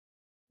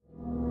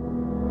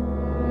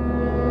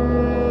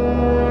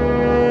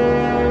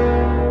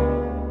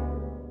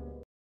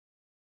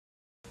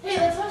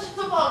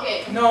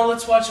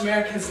let's watch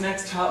America's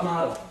Next Top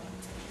Model.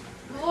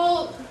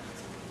 Well,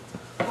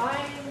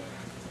 fine.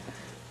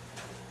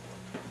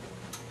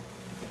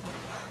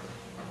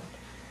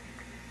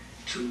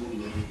 Two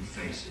long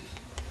faces.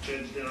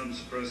 Judge Dowd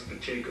suppressed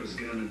Pacheco's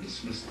gun and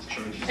dismissed the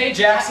charges. Hey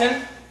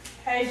Jackson,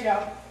 Hey,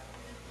 Joe.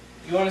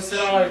 you want to sit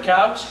on our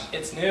couch?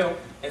 It's new.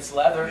 It's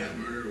leather.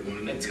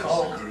 It's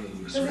cold.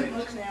 It doesn't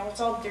look now. It's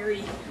all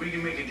dirty. We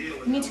can make a deal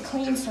with You need to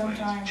clean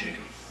sometime. Pacheco.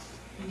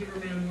 You give her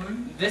band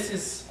one? This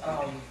is,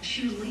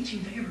 She was leeching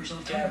favors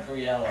off time.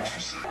 Gabriella.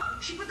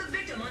 She put the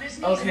victim on his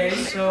knees. Okay,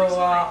 so,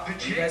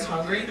 you guys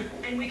hungry?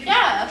 And we can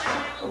Yeah.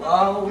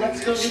 Well,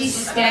 let's go get She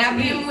some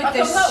stabbed him with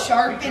a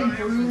sharpened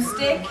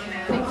broomstick.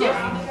 Thank you.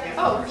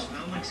 Oh.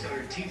 Melnick's got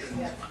her teeth in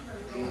this one.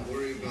 Don't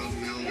worry about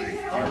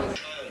Melnick.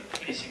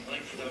 Facing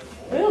life without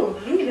parole. Ooh,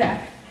 give me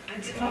that.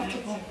 It's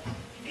comfortable.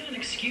 You got an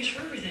excuse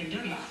for everything,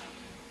 don't you?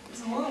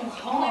 It's a little The only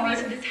hard.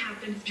 reason this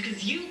happened is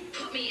because you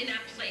put me in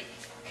that place.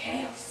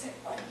 Okay, I'll sit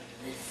like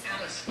this.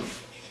 Alice.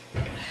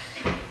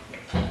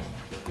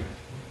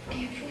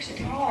 Can't force it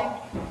to be.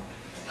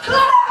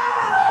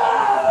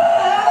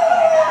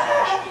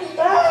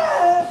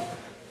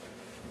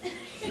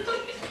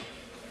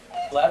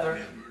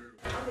 leather.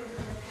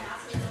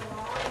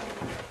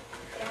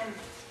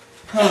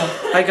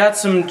 I got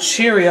some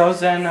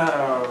Cheerios and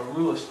a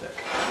ruler stick.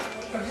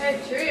 Okay,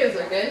 Cheerios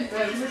are good,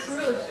 but this is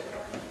really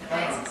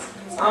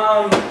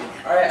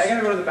Alright, I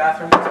gotta go to the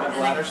bathroom because my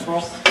bladder's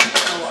full.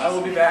 So I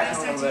will be back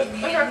in a little bit.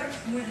 Okay.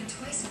 More than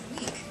twice a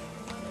week.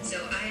 So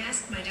I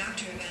asked my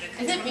doctor about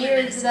a Is it me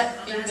or does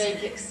that mean they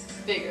get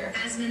bigger?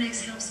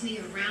 Asmonex helps me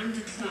around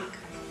the clock,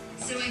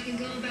 so I can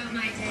go about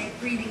my day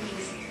breathing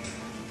easier.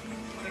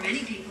 For many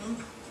people,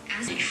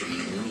 Switch from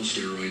an oral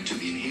steroid to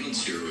the inhaled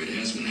steroid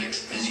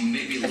Asmonex, as you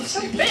may be less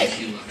able to big.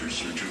 heal after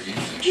surgery,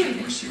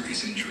 infection, or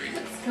serious injury.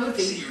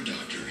 Cozy. See your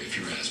doctor if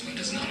your asthma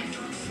does not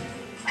improve.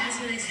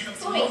 Asmonex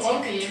helps Oh, me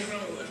lumpy. take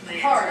control of my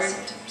Hard.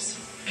 asthma symptoms.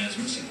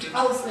 Asthma symptoms?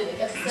 I'll sleep.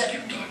 That's Ask it.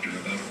 your doctor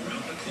about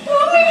around the clock.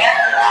 Oh my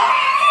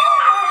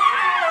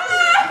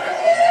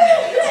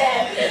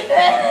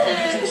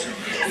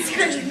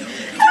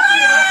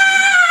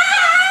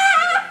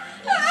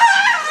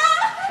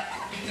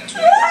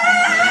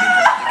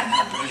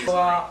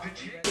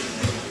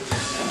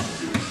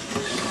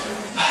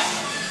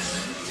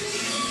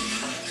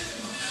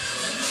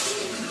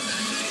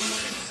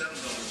That's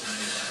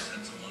 $7.95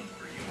 a month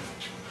per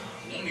unit.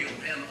 Colonial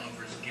Penn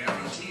offers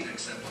guaranteed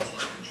acceptance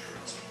life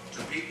insurance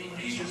to people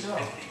ages 50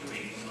 to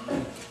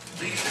 89.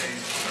 These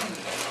days, some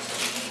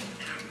policies on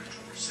average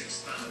over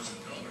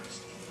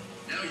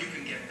 $6,000. Now you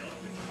can get help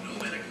with no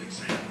medical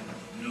exam,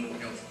 no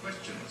health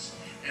questions,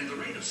 and the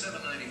rate of $7.95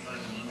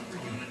 a month per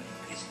unit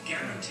is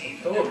guaranteed.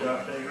 Oh,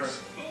 Dr. Hager.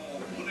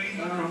 Call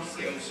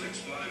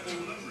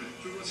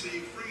 1-800-306-5400 to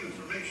receive free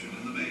information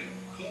in the mail.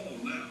 Call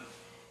now.